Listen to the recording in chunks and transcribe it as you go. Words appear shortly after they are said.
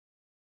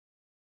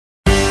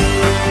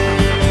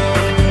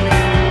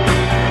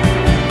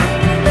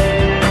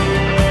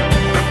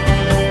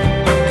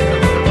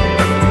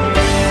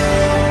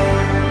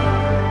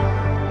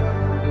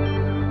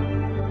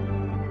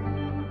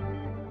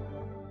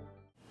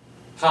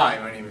Hi,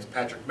 my name is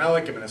Patrick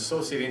Melick. I'm an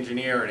associate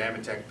engineer at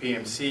AMETEK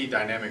PMC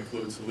Dynamic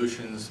Fluid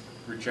Solutions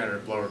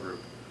Regenerative Blower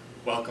Group.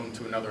 Welcome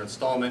to another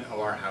installment of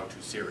our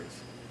how-to series.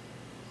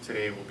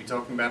 Today we'll be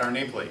talking about our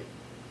nameplate.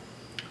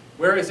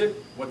 Where is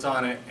it, what's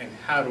on it, and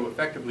how to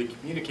effectively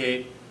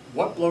communicate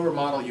what blower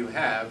model you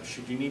have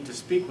should you need to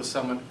speak with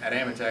someone at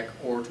AMETEK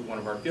or to one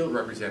of our field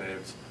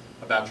representatives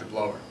about your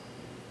blower.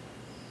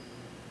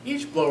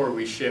 Each blower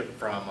we ship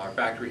from our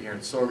factory here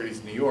in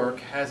Saugerties, New York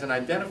has an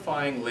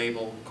identifying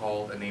label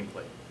called a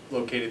nameplate,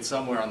 located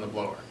somewhere on the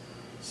blower.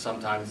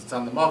 Sometimes it's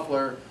on the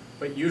muffler,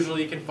 but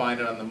usually you can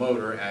find it on the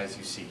motor as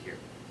you see here.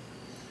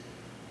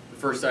 The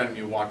first item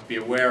you want to be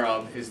aware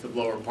of is the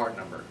blower part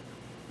number.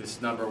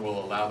 This number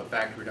will allow the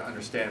factory to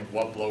understand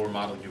what blower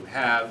model you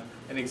have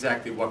and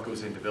exactly what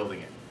goes into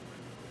building it.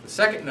 The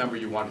second number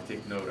you want to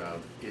take note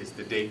of is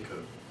the date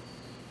code.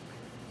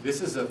 This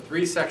is a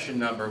 3-section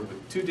number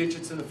with 2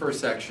 digits in the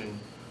first section,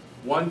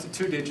 1 to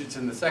 2 digits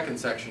in the second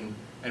section,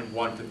 and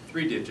 1 to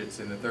 3 digits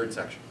in the third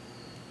section.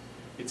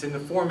 It's in the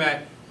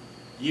format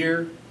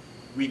year,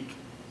 week,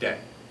 day.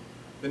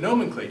 The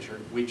nomenclature,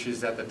 which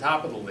is at the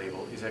top of the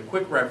label, is a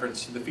quick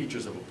reference to the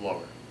features of a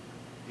blower.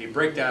 A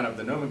breakdown of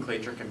the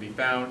nomenclature can be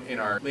found in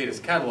our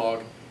latest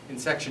catalog in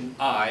section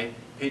I,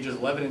 pages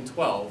 11 and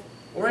 12,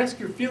 or ask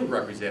your field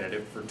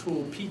representative for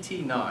tool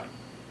PT9.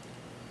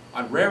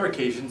 On rare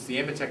occasions, the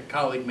AMETEK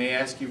colleague may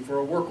ask you for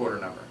a work order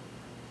number.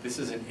 This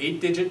is an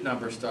 8-digit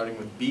number starting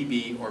with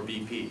BB or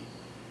BP.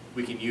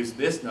 We can use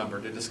this number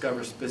to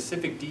discover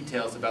specific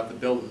details about the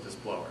build of this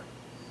blower.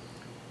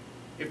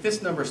 If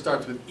this number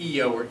starts with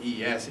EO or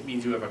ES, it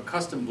means you have a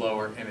custom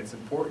blower, and it's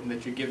important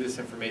that you give this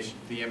information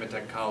to the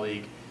AMETEK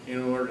colleague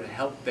in order to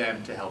help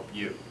them to help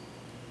you.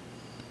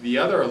 The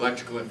other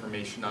electrical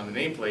information on the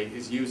nameplate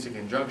is used in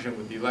conjunction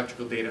with the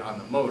electrical data on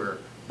the motor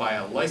by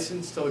a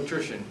licensed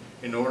electrician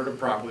in order to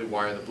properly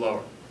wire the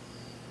blower.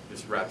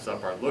 This wraps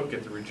up our look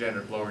at the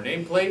regenerative blower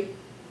nameplate.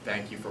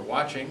 Thank you for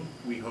watching.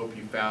 We hope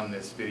you found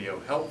this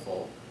video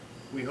helpful.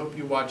 We hope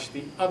you watch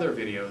the other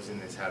videos in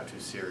this how-to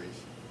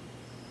series.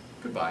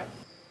 Goodbye.